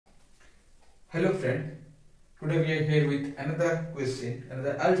Hello friend, today we are here with another question,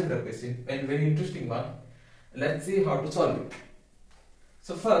 another algebra question, and very interesting one. Let's see how to solve it.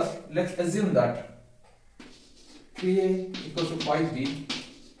 So first, let's assume that 3a equals to 5b,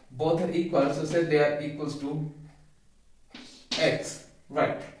 both are equal, so say they are equals to x,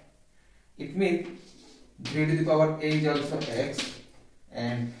 right? It means 3 to the power a is also x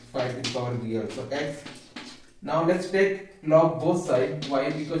and 5 to the power b also x. Now let's take log both sides.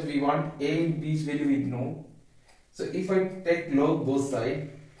 Why? Because we want a and b's value we know. So if I take log both sides,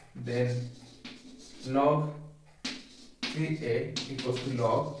 then log 3a equals to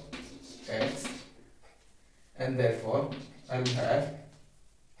log x, and therefore I will have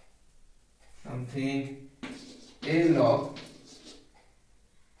something a log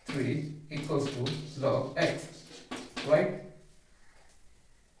 3 equals to log x, right?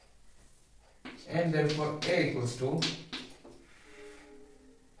 And therefore a equals to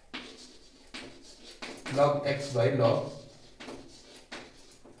log x by log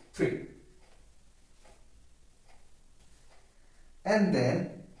 3. And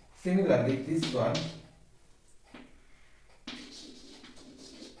then similarly this one,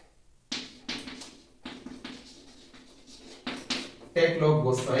 take log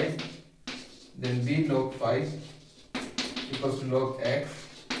both sides, then b log 5 equals to log x,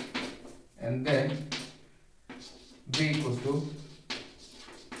 and then b equals to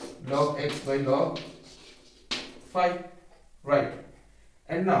log x by log 5, right?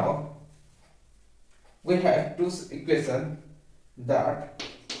 And now we have two equations that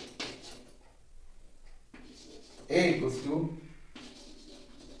a equals to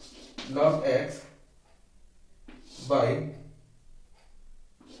log x by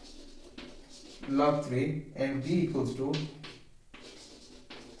log 3 and b equals to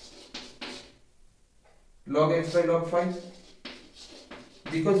log x by log 5.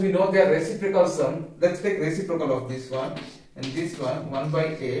 Because we know they are reciprocal sum, let's take reciprocal of this one, and this one 1 by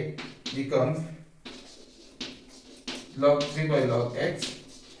a becomes log 3 by log x,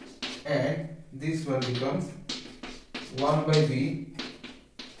 and this one becomes 1 by b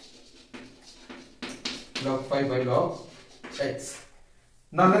log 5 by log x.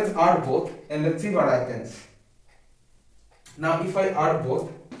 Now let's add both and let's see what happens. Now if I add both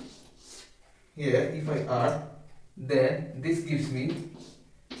here, if I add, then this gives me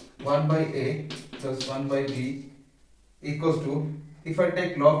 1 by a plus 1 by b equals to, if I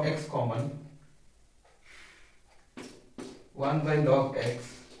take log x common, 1 by log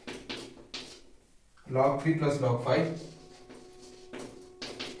x log 3 plus log 5,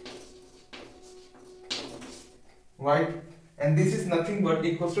 right? And this is nothing but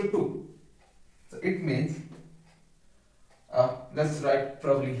equals to 2. So it means, let's write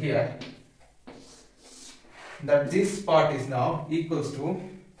probably here, that this part is now equals to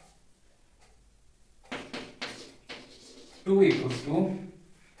 2 equals to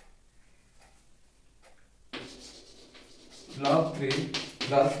log 3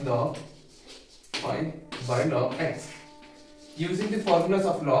 plus log 5 by log x. Using the formulas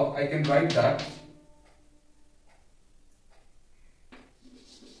of log, I can write that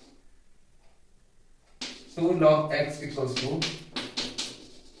log x equals to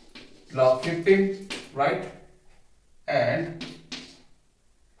log 15, right? And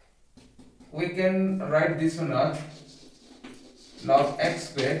we can write this one as log x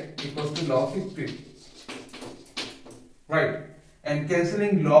square equals to log 15, right? And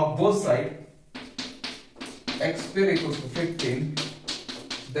cancelling log both sides, x square equals to 15,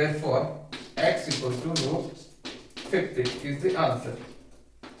 therefore x equals to root 15 is the answer.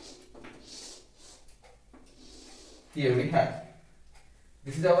 Here we have,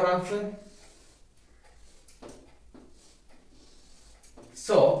 this is our answer.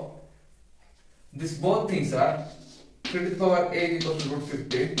 So these both things are 3 to the power a equals to root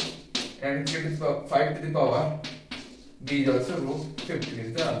 15 and 3 to the power 5 to the power b is also root 15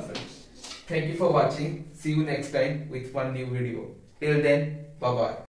 is the answer. Thank you for watching. See you next time with one new video. Till then, bye bye.